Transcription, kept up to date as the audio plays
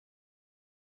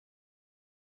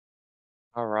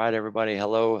All right, everybody.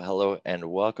 Hello,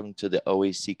 and welcome to the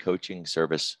OAC coaching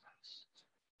service.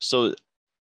 So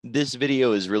this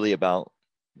video is really about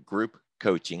group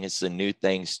coaching. It's a new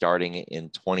thing starting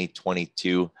in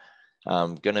 2022.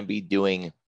 I'm going to be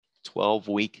doing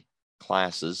 12-week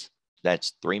classes.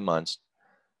 That's 3 months.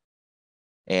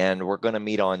 And we're going to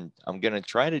meet I'm going to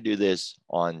try to do this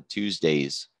on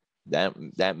Tuesdays.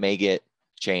 That may get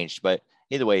changed, but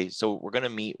either way, so we're going to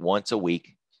meet once a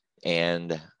week,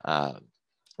 and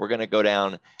we're going to go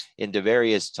down into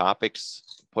various topics,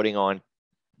 putting on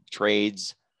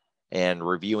trades and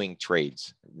reviewing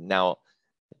trades. Now,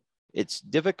 it's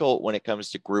difficult when it comes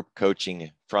to group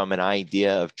coaching from an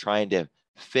idea of trying to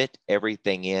fit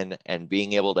everything in and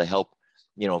being able to help,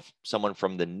 someone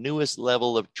from the newest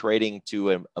level of trading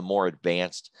to a more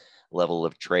advanced level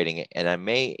of trading. And I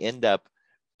may end up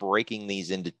breaking these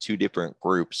into two different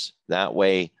groups. That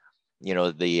way,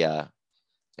 the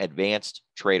advanced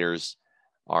traders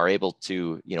are able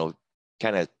to,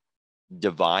 kind of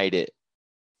divide it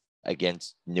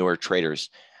against newer traders.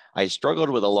 I struggled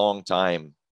with a long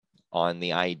time on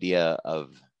the idea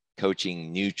of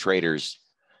coaching new traders,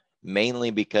 mainly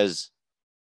because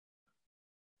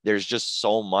there's just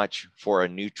so much for a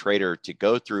new trader to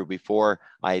go through before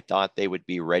I thought they would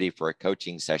be ready for a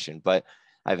coaching session. But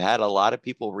I've had a lot of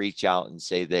people reach out and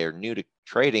say they're new to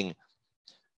trading,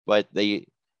 but they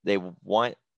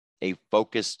want a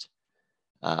focused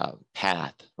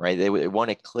path, right? They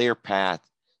want a clear path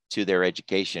to their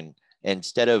education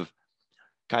instead of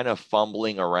kind of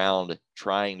fumbling around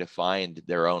trying to find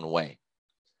their own way.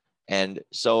 And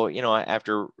so,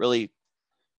 after really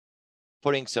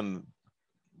putting some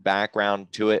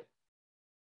background to it,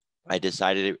 I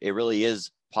decided it really is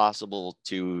possible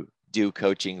to do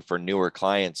coaching for newer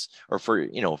clients or for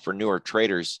newer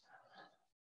traders.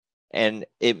 And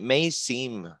it may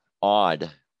seem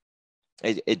odd.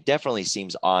 It definitely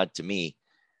seems odd to me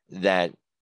that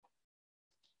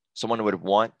someone would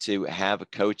want to have a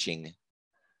coaching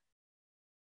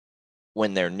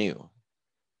when they're new.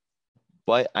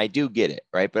 But I do get it,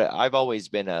 right? But I've always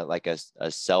been a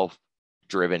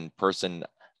self-driven person.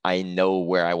 I know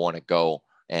where I want to go,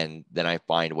 and then I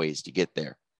find ways to get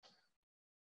there.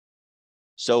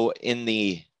 So in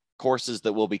the courses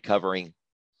that we'll be covering,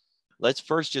 let's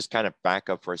first just kind of back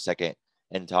up for a second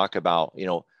and talk about,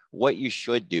 what you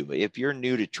should do. If you're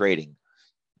new to trading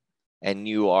and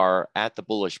you are at the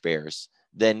Bullish Bears,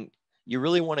 then you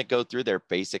really want to go through their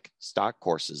basic stock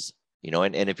courses,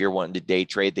 and if you're wanting to day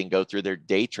trade, then go through their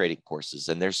day trading courses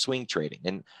and their swing trading.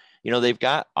 And, they've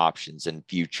got options and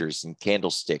futures and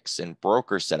candlesticks and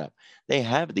broker setup. They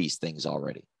have these things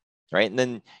already, right? And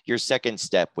then your second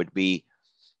step would be,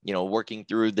 working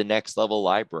through the next level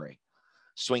library,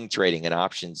 swing trading and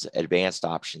options, advanced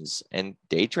options, and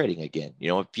day trading again,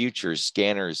 futures,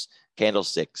 scanners,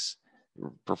 candlesticks,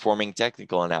 performing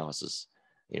technical analysis,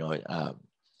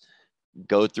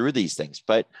 go through these things.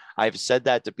 But I've said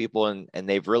that to people, and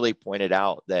they've really pointed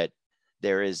out that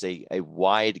there is a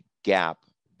wide gap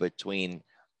between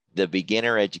the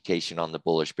beginner education on the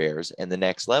Bullish Bears and the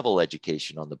next level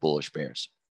education on the Bullish Bears.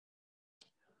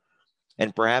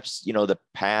 And perhaps, the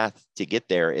path to get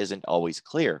there isn't always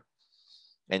clear.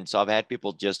 And so I've had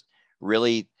people just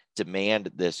really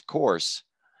demand this course.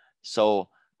 So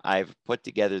I've put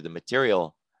together the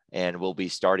material, and we'll be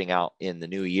starting out in the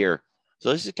new year. So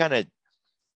this is kind of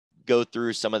go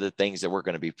through some of the things that we're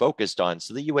going to be focused on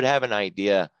so that you would have an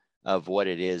idea of what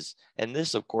it is. And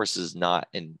this, of course, is not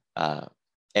in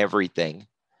everything.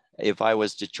 If I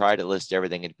was to try to list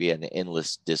everything, it'd be an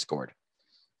endless Discord.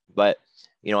 But,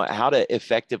 how to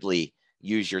effectively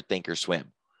use your Thinkorswim,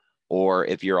 or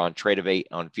if you're on Trade-O-Vate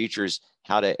on futures,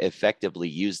 how to effectively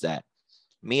use that.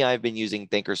 Me, I've been using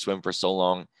Thinkorswim for so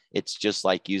long. It's just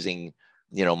like using,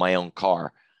 my own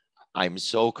car. I'm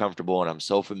so comfortable and I'm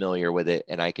so familiar with it,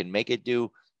 and I can make it do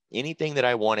anything that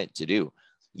I want it to do.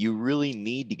 You really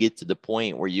need to get to the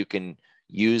point where you can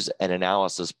use an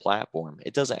analysis platform.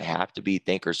 It doesn't have to be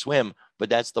Thinkorswim,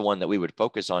 but that's the one that we would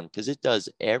focus on because it does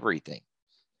everything.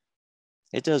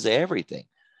 It does everything.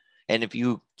 And if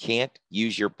you can't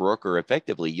use your broker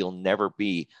effectively, you'll never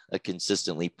be a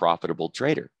consistently profitable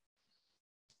trader.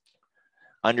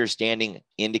 Understanding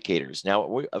indicators.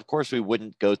 Now, of course, we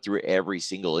wouldn't go through every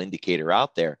single indicator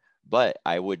out there, but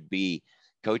I would be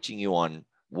coaching you on,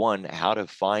 one, how to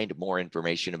find more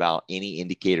information about any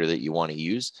indicator that you want to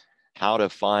use, how to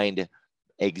find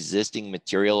existing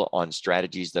material on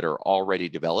strategies that are already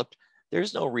developed.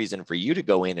 There's no reason for you to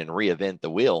go in and reinvent the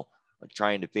wheel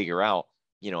trying to figure out,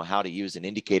 how to use an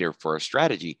indicator for a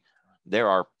strategy. There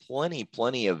are plenty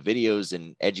of videos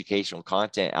and educational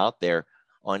content out there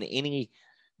on any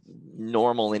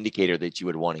normal indicator that you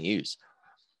would want to use.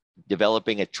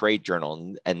 Developing a trade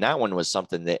journal. And that one was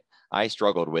something that I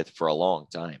struggled with for a long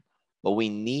time. But we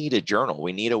need a journal.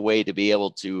 We need a way to be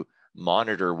able to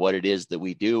monitor what it is that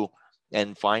we do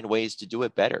and find ways to do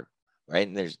it better, right?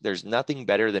 And there's nothing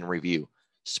better than review.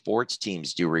 Sports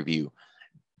teams do review.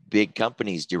 Big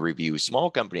companies do review. Small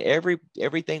company,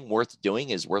 everything worth doing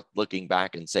is worth looking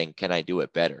back and saying, can I do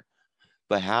it better?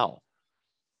 But how?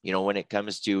 You know, when it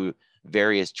comes to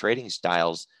various trading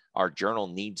styles, our journal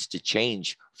needs to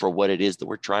change for what it is that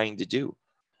we're trying to do.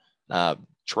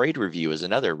 Trade review is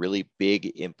another really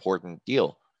big, important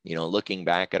deal. You know, looking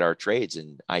back at our trades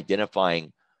and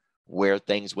identifying where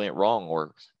things went wrong,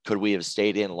 or could we have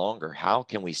stayed in longer? How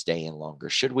can we stay in longer?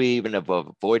 Should we even have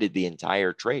avoided the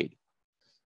entire trade?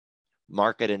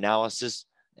 Market analysis,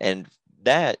 and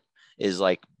that is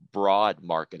like broad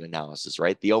market analysis,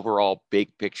 right? The overall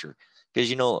big picture. Because,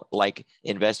 you know, like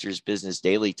Investors Business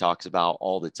Daily talks about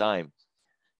all the time,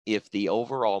 if the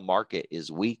overall market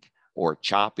is weak or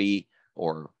choppy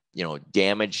or, you know,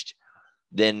 damaged,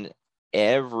 then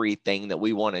everything that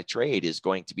we want to trade is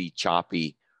going to be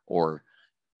choppy or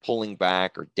pulling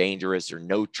back or dangerous or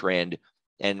no trend.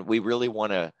 And we really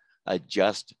want to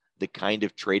adjust the kind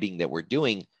of trading that we're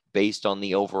doing based on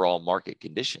the overall market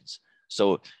conditions.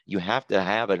 So you have to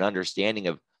have an understanding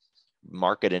of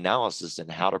market analysis and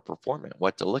how to perform it,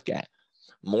 what to look at.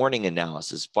 Morning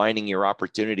analysis, finding your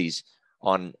opportunities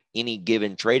on any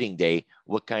given trading day.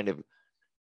 What kind of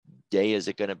day is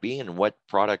it going to be, and what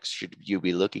products should you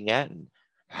be looking at, and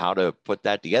how to put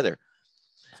that together.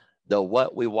 The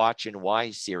What We Watch and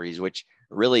Why series, which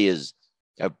really is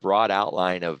a broad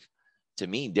outline of, to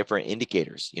me, different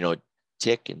indicators. You know,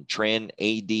 tick and trend,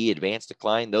 AD, advanced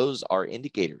decline, those are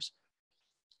indicators.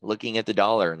 Looking at the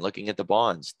dollar and looking at the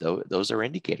bonds, those are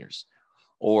indicators.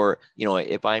 Or, you know,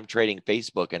 if I'm trading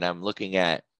Facebook and I'm looking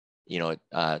at, you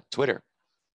know, Twitter,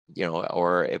 you know,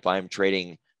 or if I'm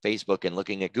trading Facebook and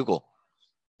looking at Google,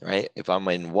 right? If I'm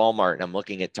in Walmart and I'm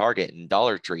looking at Target and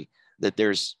Dollar Tree, that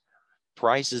there's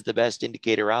price is the best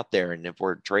indicator out there. And if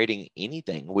we're trading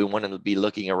anything, we want to be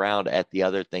looking around at the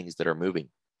other things that are moving.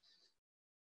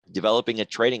 Developing a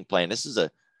trading plan. This is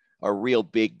a real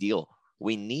big deal.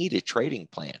 We need a trading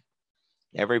plan.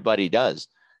 Everybody does,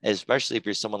 especially if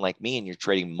you're someone like me and you're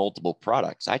trading multiple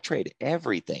products. I trade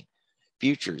everything: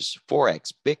 futures,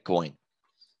 Forex, Bitcoin,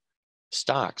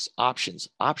 stocks, options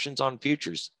on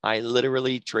futures. I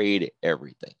literally trade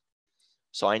everything.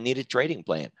 So I need a trading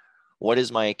plan. What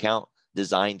is my account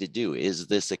designed to do? Is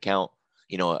this account,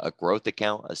 you know, a growth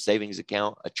account, a savings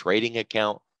account, a trading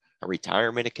account, a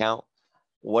retirement account?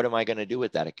 What am I going to do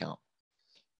with that account?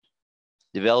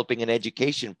 Developing an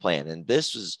education plan. And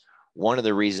this was one of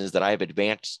the reasons that I've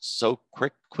advanced so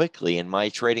quickly in my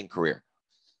trading career.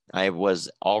 I was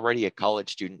already a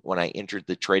college student when I entered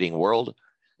the trading world.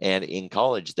 And in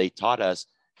college, they taught us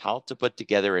how to put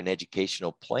together an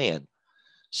educational plan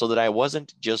so that I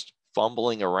wasn't just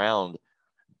fumbling around,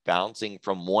 bouncing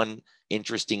from one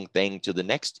interesting thing to the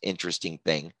next interesting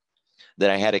thing, that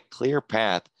I had a clear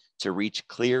path to reach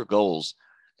clear goals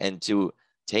and to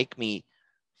take me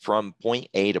from point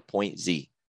A to point Z,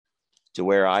 to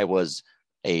where I was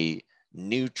a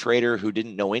new trader who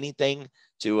didn't know anything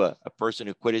to a person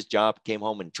who quit his job, came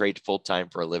home and traded full-time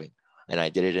for a living. And I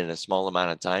did it in a small amount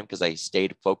of time because I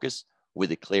stayed focused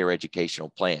with a clear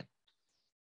educational plan.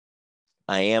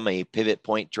 I am a pivot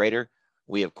point trader.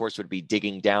 We, of course, would be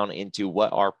digging down into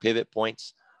what are pivot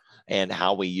points and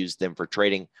how we use them for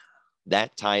trading.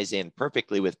 That ties in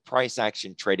perfectly with price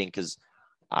action trading because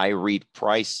I read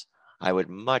price. I would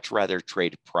much rather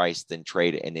trade price than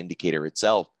trade an indicator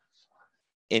itself.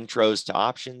 Intros to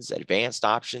options, advanced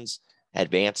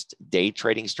day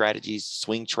trading strategies,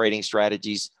 swing trading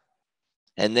strategies.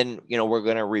 And then, you know, we're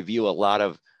going to review a lot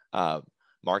of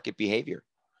market behavior,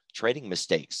 trading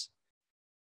mistakes,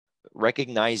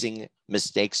 recognizing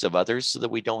mistakes of others so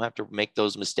that we don't have to make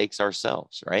those mistakes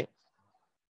ourselves, right?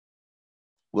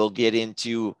 We'll get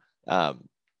into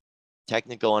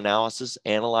technical analysis,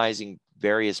 analyzing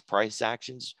various price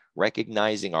actions,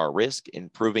 recognizing our risk,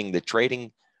 improving the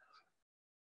trading.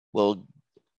 We'll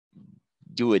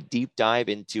do a deep dive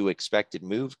into expected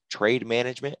move, trade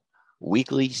management,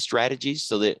 weekly strategies,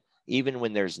 so that even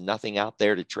when there's nothing out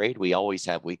there to trade, we always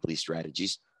have weekly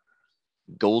strategies.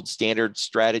 Gold standard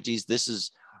strategies. This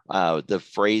is the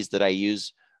phrase that I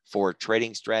use for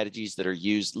trading strategies that are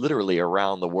used literally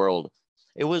around the world.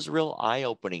 It was real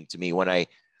eye-opening to me when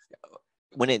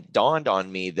it dawned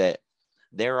on me that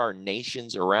there are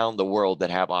nations around the world that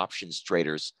have options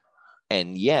traders.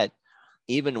 And yet,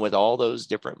 even with all those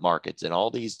different markets and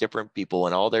all these different people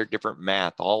and all their different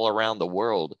math all around the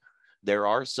world, There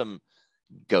are some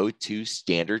go-to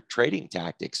standard trading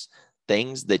tactics,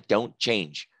 things that don't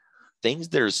change, things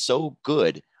that are so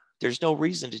good, there's no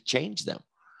reason to change them,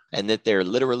 and that they're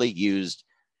literally used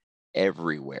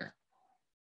everywhere.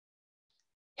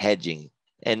 Hedging.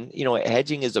 And,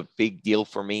 hedging is a big deal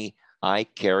for me. I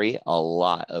carry a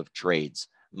lot of trades,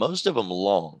 most of them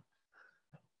long.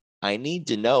 I need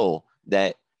to know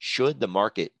that should the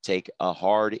market take a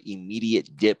hard,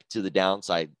 immediate dip to the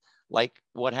downside, like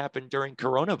what happened during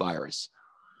coronavirus,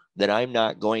 that I'm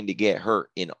not going to get hurt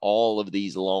in all of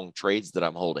these long trades that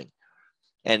I'm holding.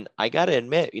 And I got to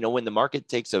admit, when the market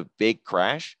takes a big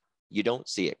crash, you don't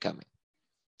see it coming.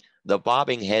 The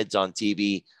bobbing heads on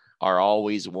TV are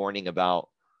always warning about,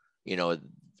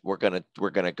 we're going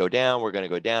to go down, we're going to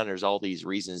go down. There's all these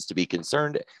reasons to be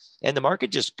concerned. And the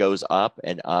market just goes up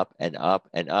and up and up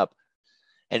and up.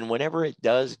 And whenever it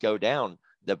does go down,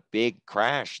 the big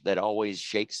crash that always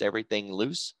shakes everything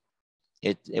loose,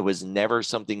 it was never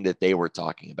something that they were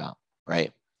talking about,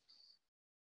 right?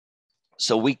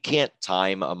 So we can't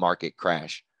time a market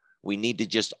crash. We need to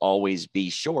just always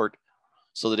be short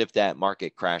so that if that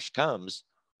market crash comes,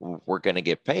 we're going to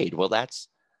get paid. Well, that's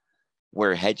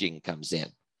where hedging comes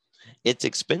in. It's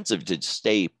expensive to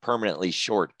stay permanently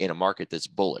short in a market that's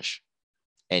bullish.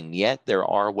 And yet there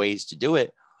are ways to do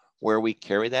it where we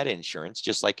carry that insurance,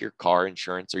 just like your car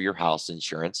insurance or your house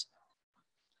insurance,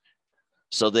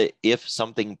 so that if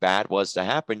something bad was to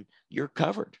happen, you're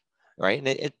covered, right? And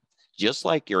it just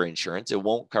like your insurance, it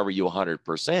won't cover you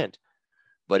 100%,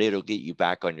 but it'll get you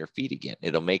back on your feet again.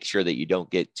 It'll make sure that you don't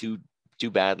get too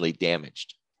badly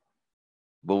damaged.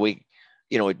 But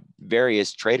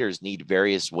various traders need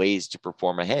various ways to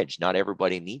perform a hedge. Not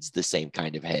everybody needs the same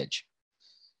kind of hedge.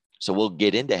 So we'll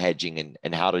get into hedging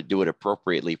and how to do it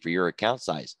appropriately for your account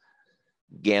size.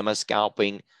 Gamma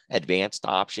scalping, advanced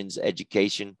options,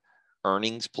 education,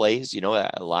 earnings plays.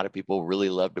 A lot of people really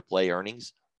love to play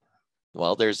earnings.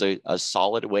 Well, there's a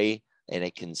solid way and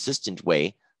a consistent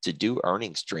way to do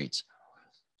earnings trades.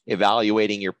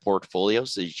 Evaluating your portfolio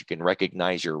so that you can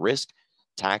recognize your risk,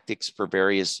 tactics for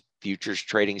various futures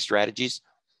trading strategies.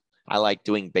 I like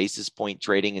doing basis point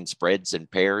trading and spreads and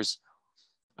pairs.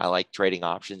 I like trading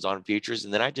options on futures.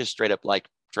 And then I just straight up like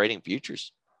trading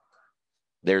futures.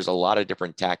 There's a lot of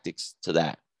different tactics to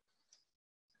that.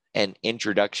 And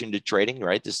introduction to trading,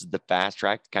 right? This is the fast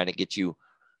track to kind of get you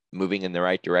moving in the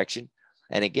right direction.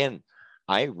 And again,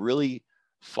 I really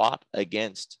fought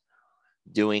against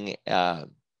doing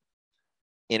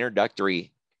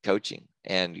introductory coaching,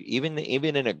 and even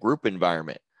in a group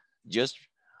environment, just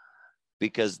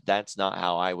because that's not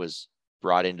how I was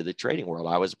brought into the trading world.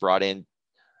 I was brought in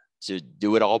to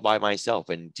do it all by myself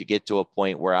and to get to a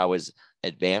point where I was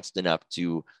advanced enough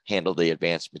to handle the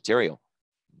advanced material.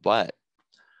 But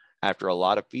after a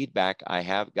lot of feedback, I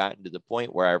have gotten to the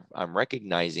point where I'm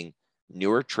recognizing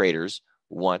newer traders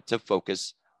want to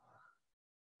focus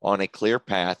on a clear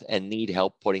path and need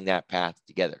help putting that path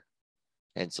together.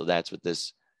 And so that's what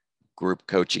this group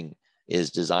coaching is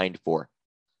designed for.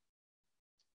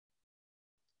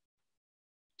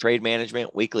 Trade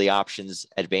management, weekly options,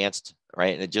 advanced,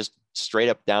 right? And it just straight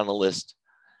up down the list.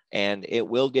 And it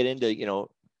will get into,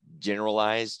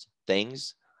 generalized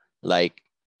things like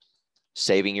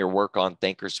saving your work on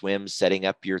Thinkorswim, setting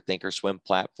up your Thinkorswim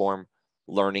platform,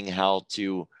 learning how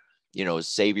to,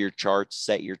 save your charts,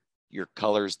 set your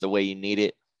colors the way you need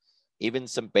it, even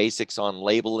some basics on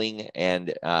labeling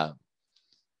and,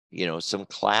 some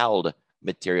cloud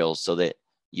materials so that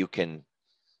you can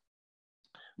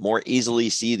more easily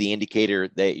see the indicator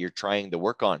that you're trying to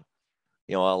work on.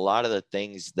 A lot of the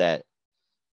things that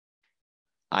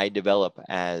I develop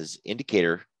as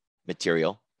indicator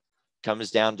material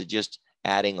comes down to just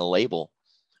adding a label.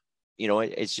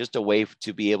 It's just a way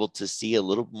to be able to see a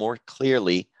little more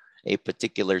clearly a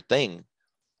particular thing.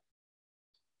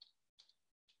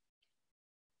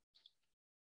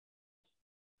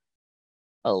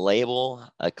 A label,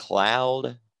 a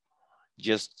cloud,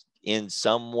 just in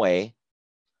some way,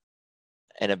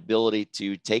 an ability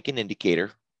to take an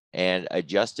indicator and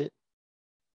adjust it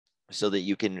so that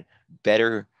you can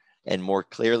better and more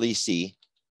clearly see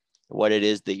what it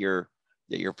is that you're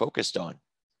focused on.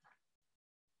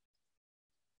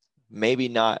 Maybe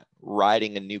not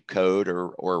writing a new code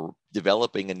or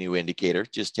developing a new indicator,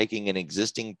 just taking an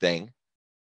existing thing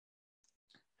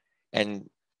and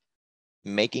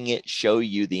making it show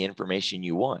you the information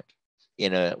you want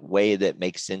in a way that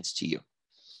makes sense to you.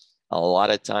 A lot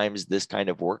of times this kind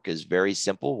of work is very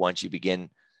simple. Once you begin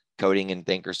coding in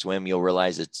Thinkorswim, you'll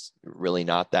realize it's really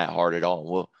not that hard at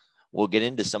all. We'll get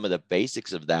into some of the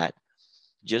basics of that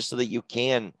just so that you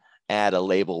can add a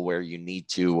label where you need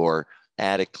to, or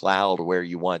add a cloud where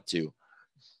you want to,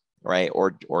 right?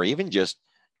 Or even just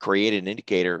create an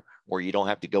indicator where you don't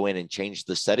have to go in and change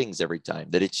the settings every time,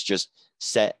 that it's just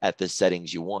set at the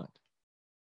settings you want.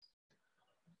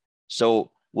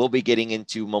 So we'll be getting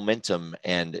into momentum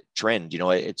and trend. You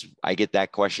know, I get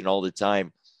that question all the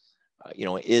time. You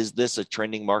know, is this a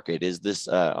trending market? Is this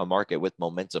a market with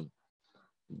momentum?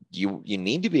 You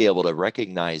need to be able to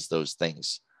recognize those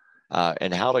things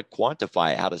and how to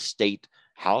quantify it, how to state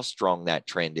how strong that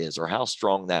trend is or how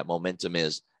strong that momentum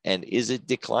is. And is it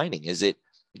declining? Is it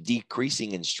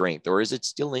decreasing in strength, or is it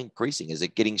still increasing? Is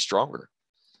it getting stronger?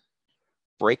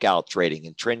 Breakout trading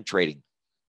and trend trading.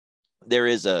 There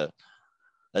is a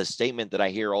statement that I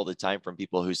hear all the time from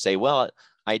people who say, well,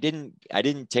 I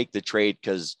didn't take the trade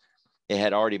because it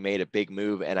had already made a big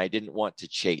move and I didn't want to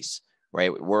chase,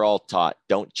 right? We're all taught,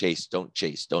 don't chase, don't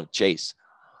chase, don't chase.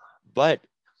 But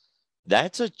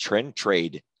that's a trend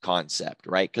trade concept,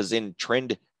 right? Because in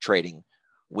trend trading,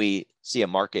 we see a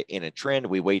market in a trend,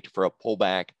 we wait for a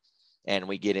pullback, and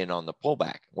we get in on the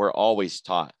pullback. We're always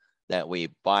taught that we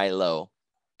buy low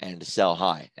and sell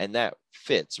high, and that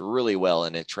fits really well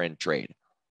in a trend trade.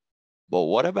 But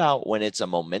what about when it's a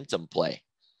momentum play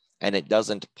and it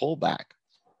doesn't pull back,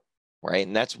 right?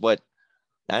 And that's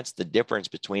the difference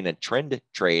between a trend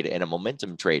trade and a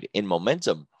momentum trade. In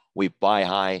momentum, we buy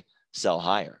high, sell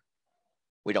higher.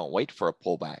 We don't wait for a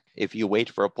pullback. If you wait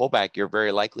for a pullback, you're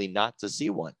very likely not to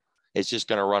see one. It's just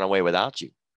going to run away without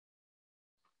you.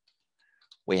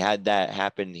 We had that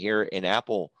happen here in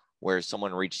Apple where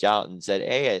someone reached out and said,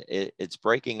 hey, it's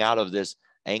breaking out of this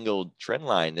angled trend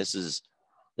line. This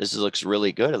looks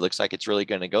really good. It looks like it's really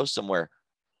going to go somewhere.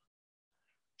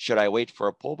 Should I wait for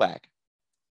a pullback?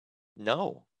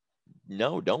 No,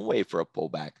 don't wait for a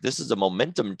pullback. This is a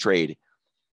momentum trade.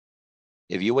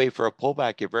 If you wait for a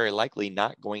pullback, you're very likely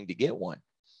not going to get one.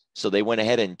 So they went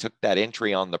ahead and took that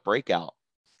entry on the breakout,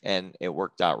 and it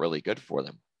worked out really good for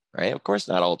them, right? Of course,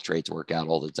 not all trades work out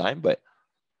all the time, but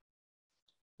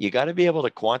you got to be able to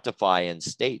quantify and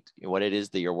state what it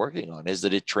is that you're working on. Is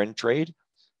it a trend trade?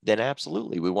 Then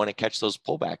absolutely, we want to catch those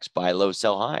pullbacks, buy low,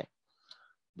 sell high.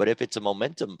 But if it's a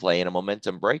momentum play and a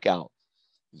momentum breakout,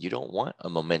 you don't want a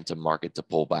momentum market to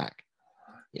pull back,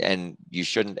 and you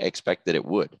shouldn't expect that it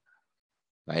would,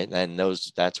 right? And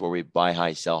that's where we buy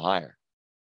high, sell higher.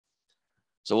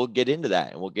 So we'll get into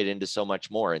that, and we'll get into so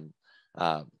much more. And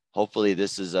hopefully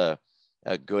this is a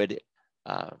good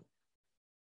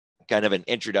kind of an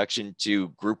introduction to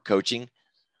group coaching.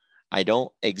 I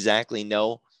don't exactly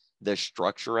know the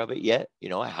structure of it yet, you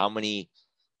know, how many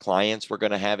clients we're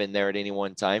going to have in there at any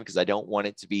one time, because I don't want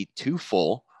it to be too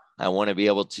full. I want to be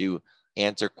able to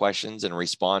answer questions and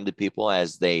respond to people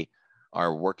as they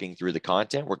are working through the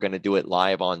content. We're going to do it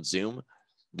live on Zoom.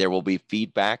 There will be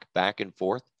feedback back and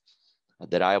forth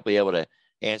that I'll be able to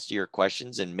answer your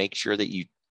questions and make sure that you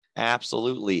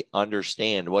absolutely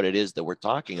understand what it is that we're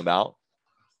talking about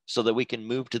so that we can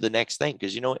move to the next thing.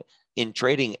 Because, you know, in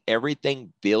trading,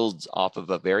 everything builds off of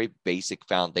a very basic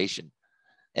foundation.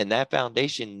 And that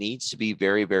foundation needs to be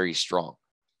very, very strong.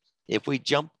 If we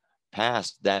jump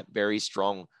past that very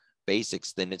strong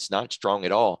basics, then it's not strong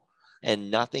at all.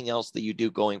 And nothing else that you do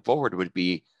going forward would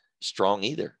be strong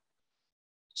either.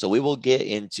 So we will get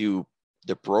into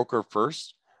the broker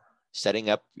first, setting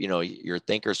up, you know, your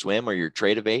Thinkorswim or your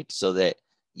Tradovate so that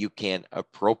you can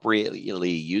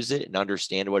appropriately use it and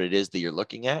understand what it is that you're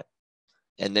looking at.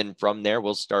 And then from there,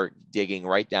 we'll start digging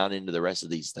right down into the rest of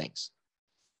these things.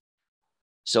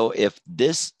 So if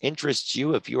this interests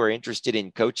you, if you are interested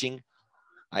in coaching,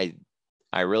 I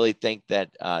really think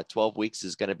that 12 weeks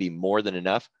is going to be more than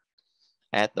enough.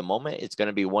 At the moment, it's going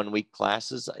to be 1 week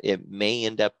classes. It may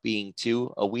end up being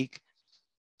 2 a week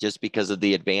just because of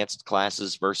the advanced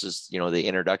classes versus, you know, the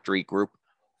introductory group.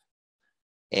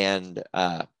 And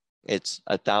it's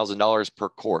 $1,000 per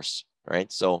course,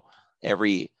 right? So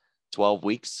every 12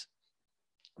 weeks,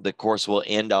 the course will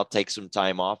end. I'll take some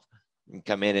time off and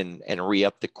come in and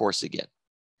re-up the course again.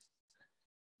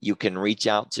 You can reach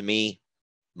out to me,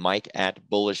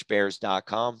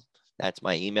 mike@bullishbears.com. That's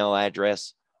my email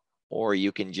address. Or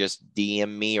you can just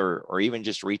DM me or even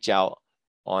just reach out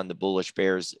on the Bullish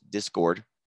Bears Discord,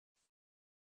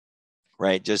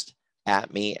 right? Just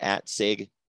at me, @Sig,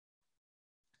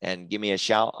 and give me a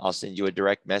shout. I'll send you a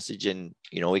direct message, and,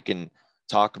 you know, we can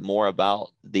talk more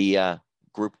about the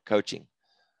group coaching.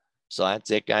 So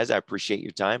that's it, guys. I appreciate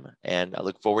your time, and I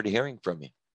look forward to hearing from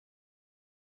you.